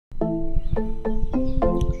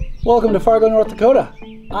Welcome to Fargo, North Dakota.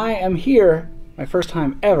 I am here, my first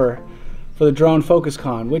time ever, for the Drone Focus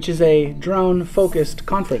Con, which is a drone-focused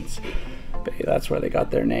conference. That's where they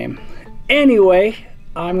got their name. Anyway,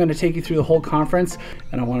 I'm going to take you through the whole conference,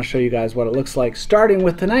 and I want to show you guys what it looks like, starting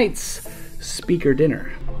with tonight's speaker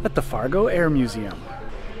dinner at the Fargo Air Museum.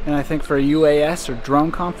 And I think for a UAS or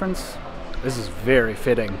drone conference, this is very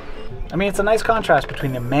fitting. I mean, it's a nice contrast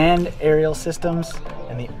between the manned aerial systems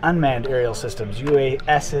and the unmanned aerial systems.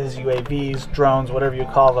 UASs, UAVs, drones, whatever you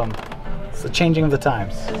call them. It's the changing of the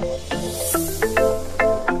times.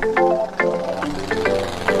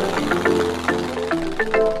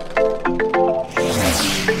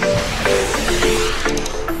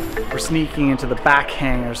 We're sneaking into the back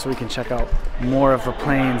hangar so we can check out more of the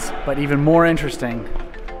planes. But even more interesting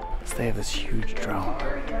is they have this huge drone.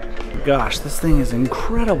 Gosh, this thing is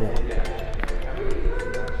incredible.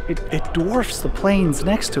 It dwarfs the planes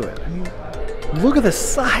next to it. I mean, look at the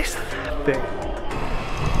size of that thing.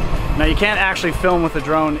 Now you can't actually film with a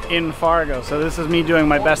drone in Fargo, so this is me doing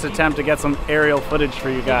my best attempt to get some aerial footage for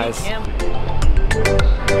you guys.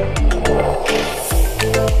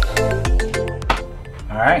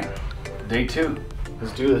 All right, day 2.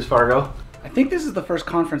 Let's do this, Fargo. I think this is the first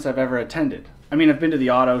conference I've ever attended. I mean, I've been to the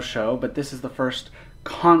auto show, but this is the first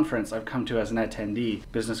conference I've come to as an attendee.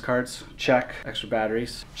 Business cards, check. Extra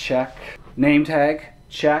batteries, check. Name tag,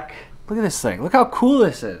 check. Look at this thing. Look how cool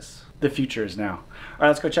this is. The future is now. All right,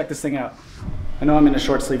 let's go check this thing out. I know I'm in a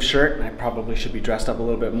short sleeve shirt and I probably should be dressed up a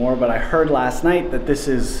little bit more, but I heard last night that this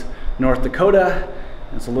is North Dakota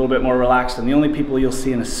and it's a little bit more relaxed, and the only people you'll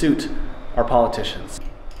see in a suit are politicians.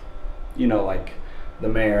 You know, like the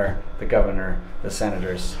mayor, the governor, the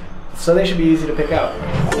senators. So they should be easy to pick out.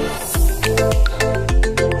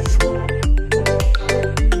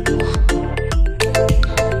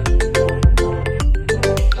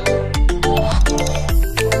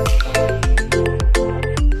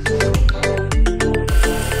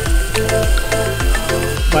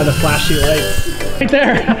 By the flashy lights. Right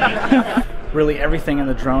there. Really everything in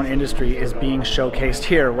the drone industry is being showcased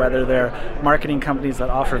here, whether they're marketing companies that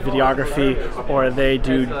offer videography, or they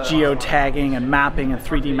do geotagging and mapping and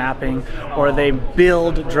 3D mapping, or they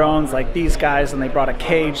build drones like these guys and they brought a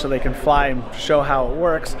cage so they can fly and show how it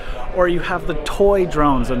works, or you have the toy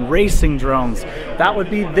drones and racing drones. That would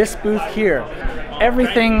be this booth here.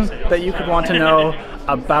 Everything that you could want to know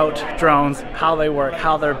about drones, how they work,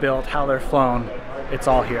 how they're built, how they're flown, it's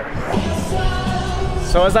all here.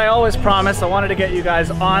 So as I always promise, I wanted to get you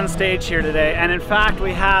guys on stage here today, and in fact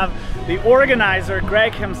we have the organizer,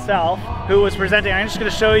 Greg himself, who was presenting. I'm just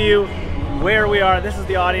going to show you where we are. This is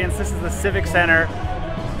the audience, this is the Civic Center.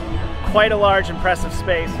 Quite a large, impressive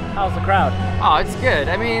space. How's the crowd? Oh, it's good.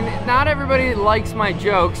 I mean, not everybody likes my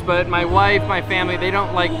jokes, but my wife, my family, they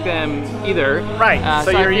don't like them either. Right,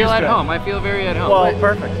 so you're I feel used at to home. I feel very at home. Well,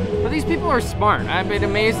 perfect. But these people are smart. I've been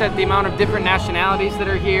amazed at the amount of different nationalities that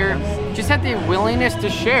are here. Just had the willingness to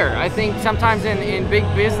share. I think sometimes in big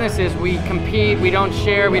businesses we compete, we don't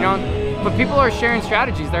share, but people are sharing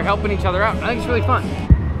strategies. They're helping each other out. I think it's really fun.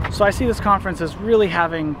 So I see this conference as really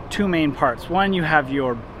having two main parts. One, you have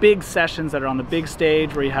your big sessions that are on the big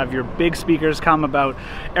stage, where you have your big speakers come about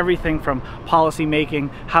everything from policy making,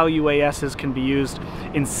 how UASs can be used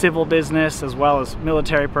in civil business as well as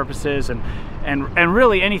military purposes, and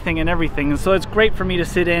really anything and everything. And so it's great for me to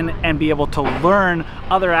sit in and be able to learn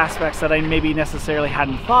other aspects that I maybe necessarily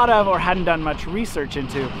hadn't thought of or hadn't done much research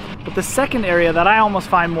into. But the second area that I almost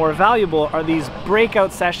find more valuable are these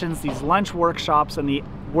breakout sessions, these lunch workshops, and the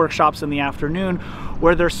workshops in the afternoon,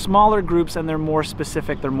 where they're smaller groups and they're more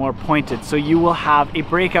specific, they're more pointed. So you will have a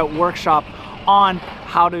breakout workshop on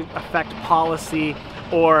how to affect policy,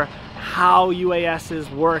 or how UASs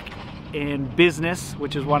work in business,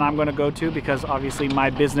 which is what I'm going to go to, because obviously my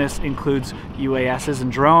business includes UASs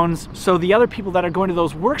and drones. So the other people that are going to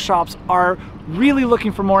those workshops are really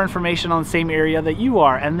looking for more information on the same area that you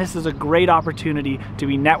are, and this is a great opportunity to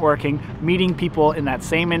be networking, meeting people in that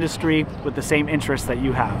same industry with the same interests that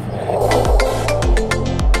you have.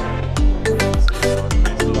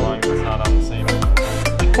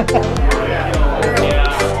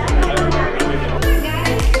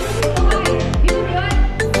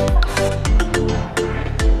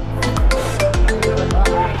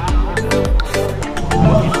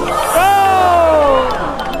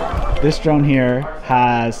 This drone here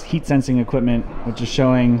has heat sensing equipment, which is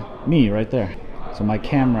showing me right there. So my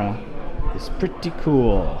camera is pretty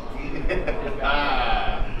cool. Your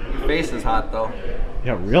face is hot though.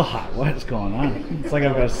 Yeah, real hot. What is going on? It's like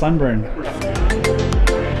I've got a sunburn.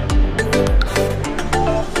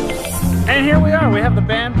 And here we are, we have the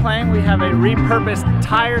band playing, we have a repurposed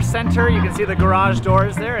tire center. You can see the garage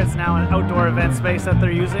doors there. It's now an outdoor event space that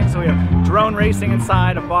they're using. So we have drone racing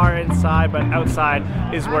inside, a bar inside, but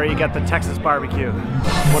outside is where you get the Texas barbecue.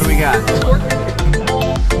 What do we got?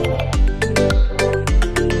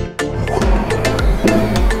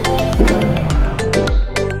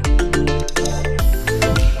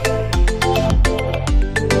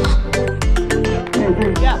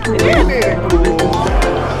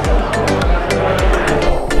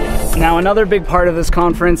 Now another big part of this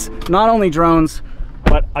conference, not only drones,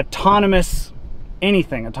 but autonomous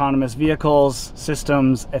anything, autonomous vehicles,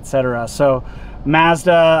 systems, etc. So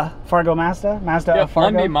Mazda, Fargo Mazda? Mazda yeah, of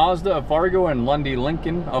Fargo? Lundy Mazda of Fargo and Lundy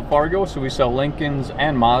Lincoln of Fargo. So we sell Lincolns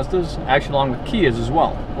and Mazdas, actually along with Kias as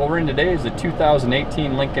well. What we're in today is the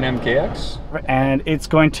 2018 Lincoln MKX. And it's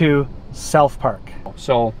going to self-park.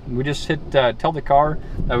 So we just hit tell the car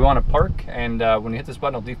that we want to park, and when you hit this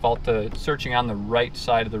button, it'll default to searching on the right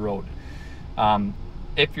side of the road.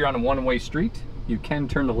 If you're on a one-way street, you can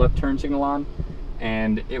turn the left turn signal on,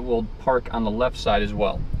 and it will park on the left side as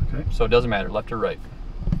well. Okay. So it doesn't matter, left or right.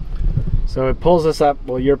 So it pulls us up,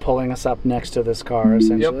 well, you're pulling us up next to this car,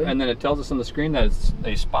 essentially. Yep, and then it tells us on the screen that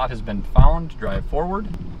a spot has been found to drive forward,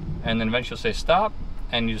 and then eventually it'll say stop,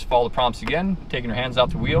 and you just follow the prompts again, taking your hands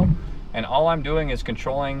off the wheel. And all I'm doing is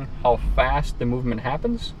controlling how fast the movement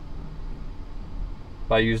happens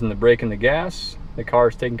by using the brake and the gas. The car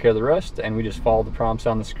is taking care of the rest, and we just follow the prompts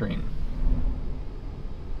on the screen.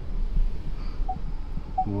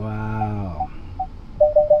 Wow.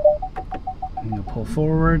 I'm gonna pull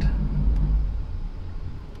forward.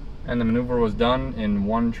 And the maneuver was done in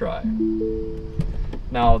one try.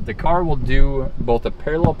 Now the car will do both a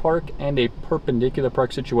parallel park and a perpendicular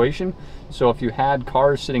park situation. So if you had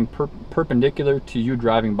cars sitting perpendicular to you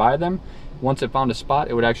driving by them, once it found a spot,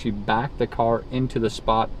 it would actually back the car into the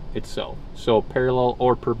spot itself. So parallel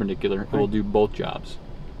or perpendicular, it will do both jobs.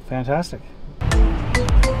 Fantastic.